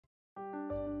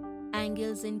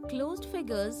angles in closed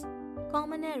figures,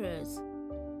 common errors.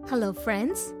 Hello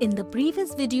friends, in the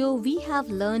previous video we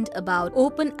have learned about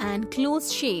open and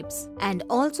closed shapes and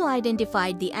also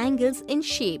identified the angles in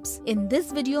shapes. In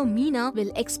this video, Meena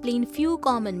will explain few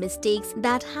common mistakes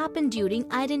that happen during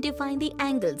identifying the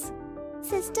angles.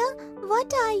 Sister,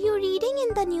 what are you reading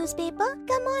in the newspaper?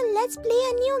 Come on, let's play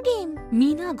a new game.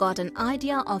 Meena got an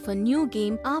idea of a new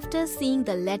game after seeing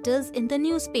the letters in the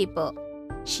newspaper.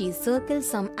 She circled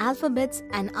some alphabets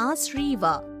and asked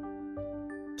Riva,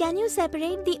 "Can you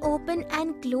separate the open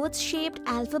and closed shaped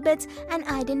alphabets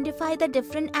and identify the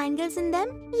different angles in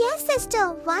them?" "Yes, sister,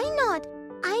 why not?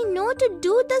 I know to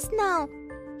do this now.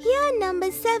 Here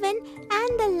number 7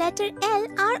 and the letter L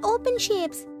are open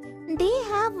shapes. They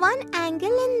have one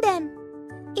angle in them.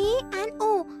 A and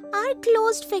O are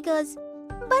closed figures,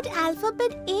 but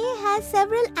alphabet A has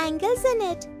several angles in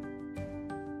it."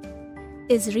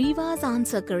 Is Riva's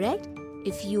answer correct?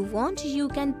 If you want, you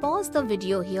can pause the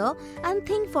video here and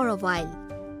think for a while.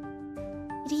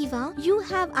 Riva, you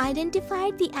have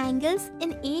identified the angles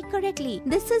in A correctly.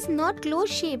 This is not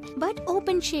closed shape but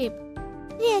open shape.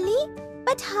 Really?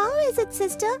 But how is it,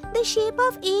 sister? The shape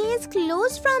of A is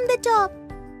closed from the top.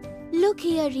 Look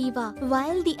here, Riva.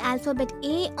 While the alphabet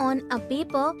A on a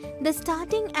paper, the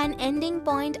starting and ending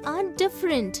point are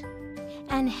different,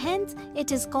 and hence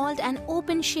it is called an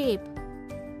open shape.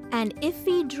 And if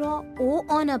we draw O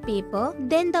on a paper,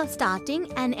 then the starting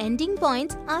and ending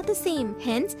points are the same.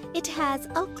 Hence, it has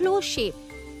a closed shape.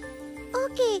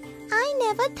 Okay, I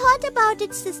never thought about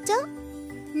it, sister.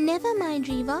 Never mind,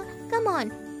 Riva. Come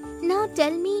on. Now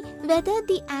tell me whether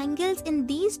the angles in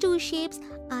these two shapes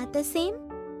are the same.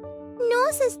 No,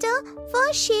 sister.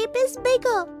 First shape is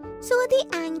bigger, so the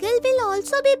angle will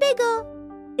also be bigger.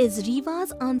 Is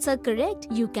Riva's answer correct?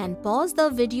 You can pause the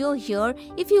video here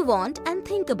if you want and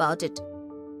think about it.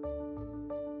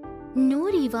 No,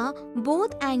 Riva,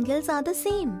 both angles are the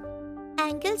same.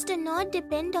 Angles do not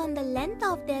depend on the length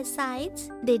of their sides.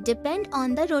 They depend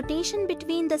on the rotation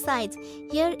between the sides.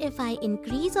 Here, if I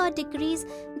increase or decrease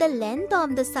the length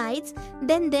of the sides,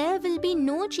 then there will be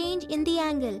no change in the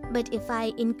angle. But if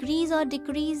I increase or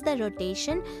decrease the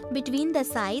rotation between the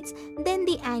sides, then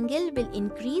the angle will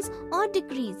increase or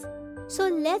decrease. So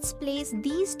let's place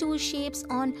these two shapes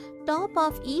on top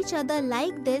of each other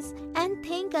like this and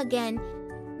think again.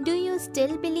 Do you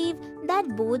still believe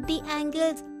that both the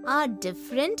angles are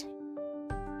different?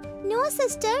 No,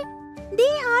 sister.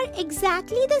 They are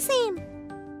exactly the same.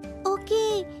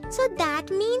 Okay, so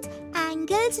that means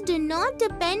angles do not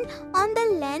depend on the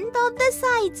length of the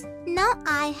sides. Now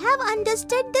I have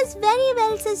understood this very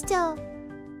well, sister.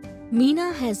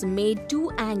 Meena has made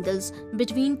two angles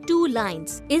between two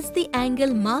lines. Is the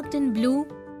angle marked in blue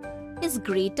is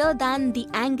greater than the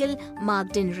angle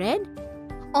marked in red?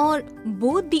 Or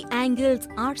both the angles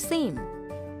are same?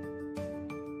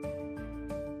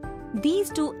 These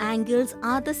two angles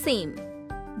are the same.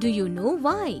 Do you know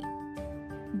why?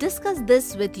 Discuss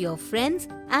this with your friends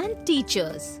and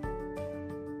teachers.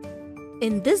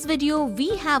 In this video,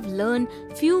 we have learned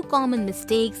few common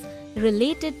mistakes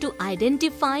related to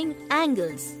identifying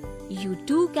angles. You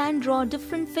too can draw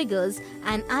different figures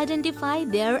and identify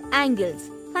their angles.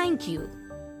 Thank you.